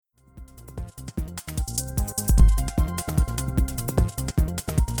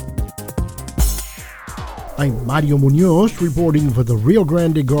I'm Mario Munoz reporting for the Rio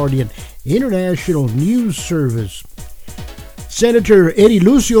Grande Guardian International News Service. Senator Eddie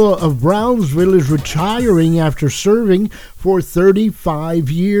Lucio of Brownsville is retiring after serving for 35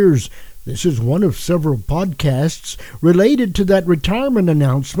 years. This is one of several podcasts related to that retirement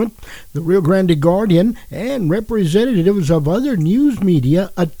announcement. The Rio Grande Guardian and representatives of other news media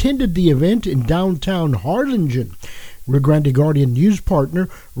attended the event in downtown Harlingen. Rio Grande Guardian news partner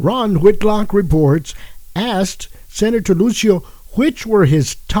Ron Whitlock reports, asked Senator Lucio which were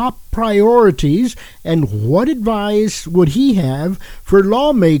his top priorities and what advice would he have for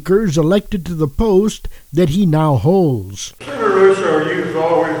lawmakers elected to the post that he now holds. Senator Lucio, you've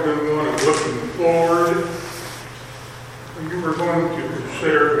always been one of looking forward. You were going to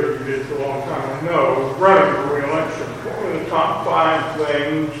consider, as you did for a long time, I know, running for re-election. What were the top 5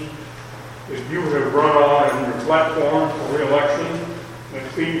 things that you have run on in your platform for re-election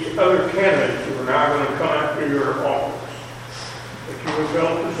that these other candidates who are now going to come after your office, that you have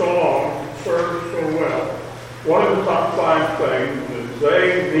held for so long, served so well? What are the top 5 things that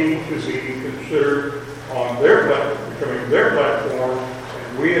they need to be considered on their platform, becoming their platform,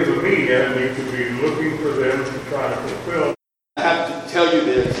 and we as the media need to be looking for them to try to fulfill? I have to tell you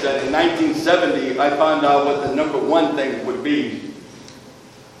this, that in 1970, I found out what the number 1 thing would be.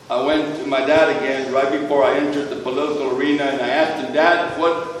 I went to my dad again right before I entered the political arena, and I asked him, Dad,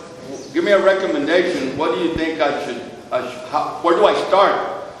 give me a recommendation. What do you think I should, where do I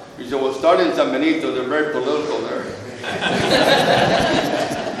start? He said, well, start in San Benito. They're very political there.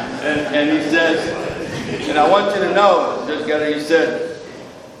 and he says, and I want you to know, he said,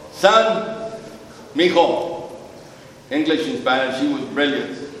 son, mijo, English and Spanish, he was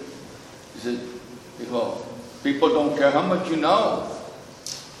brilliant. He said, mijo, people don't care how much you know.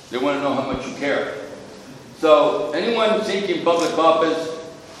 They want to know how much you care. So anyone seeking public office,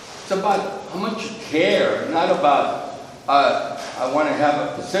 it's about how much you care, not about, I want to have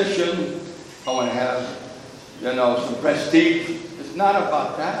a position, I want to have, some prestige. It's not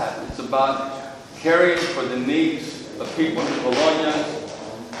about that. It's about caring for the needs of people in Bologna,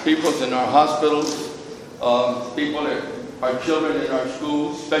 people in our hospitals, people, our children in our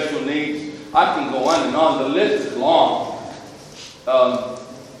schools, special needs. I can go on and on. The list is long.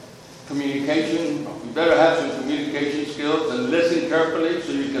 Communication, you better have some communication skills and listen carefully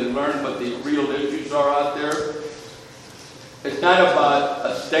so you can learn what the real issues are out there. It's not about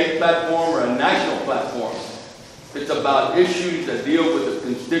a state platform or a national platform. It's about issues that deal with the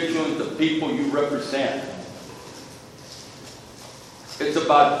constituents, the people you represent. It's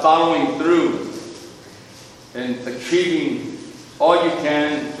about following through and achieving all you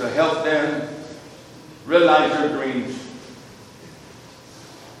can to help them realize their dreams.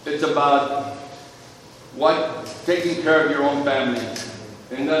 It's about taking care of your own family.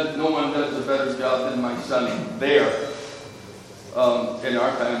 And no one does a better job than my son there in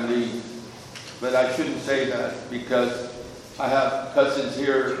our family. But I shouldn't say that because I have cousins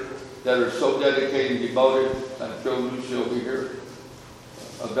here that are so dedicated and devoted, like Joe Lucio over here,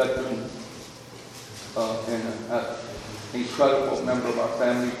 a veteran and an incredible member of our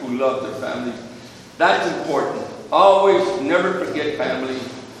family who love their family. That's important. Always never forget family.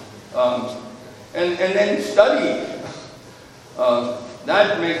 And then study.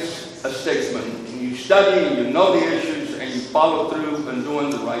 That makes a statesman. You study and you know the issues and you follow through and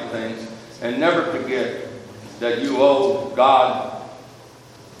doing the right things. And never forget that you owe God,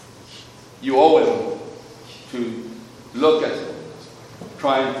 you owe Him to look at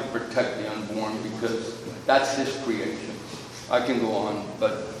trying to protect the unborn because that's His creation. I can go on,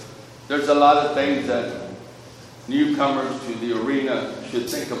 but there's a lot of things that newcomers to the arena should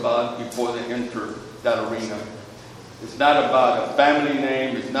think about before they enter that arena. It's not about a family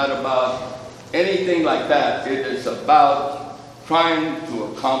name. It's not about anything like that. It is about trying to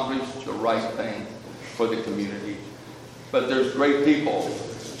accomplish the right thing for the community. But there's great people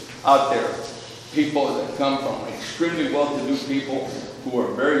out there, people that come from extremely well-to-do people who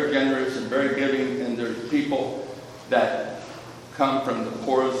are very generous and very giving, and there's people that come from the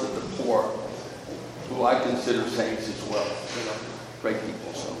poorest of the poor, who I consider saints as well. Great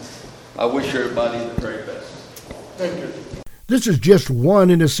people. So I wish everybody the very best. Thank you. This is just one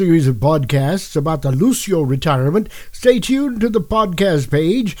in a series of podcasts about the Lucio retirement. Stay tuned to the podcast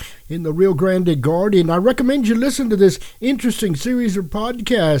page in the Rio Grande Guardian. I recommend you listen to this interesting series of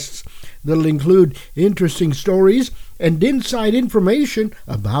podcasts that'll include interesting stories and inside information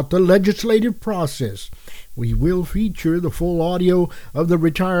about the legislative process. We will feature the full audio of the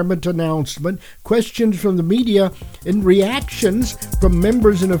retirement announcement, questions from the media, and reactions from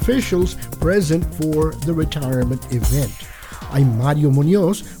members and officials present for the retirement event. I'm Mario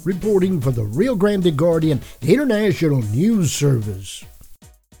Munoz reporting for the Rio Grande Guardian International News Service.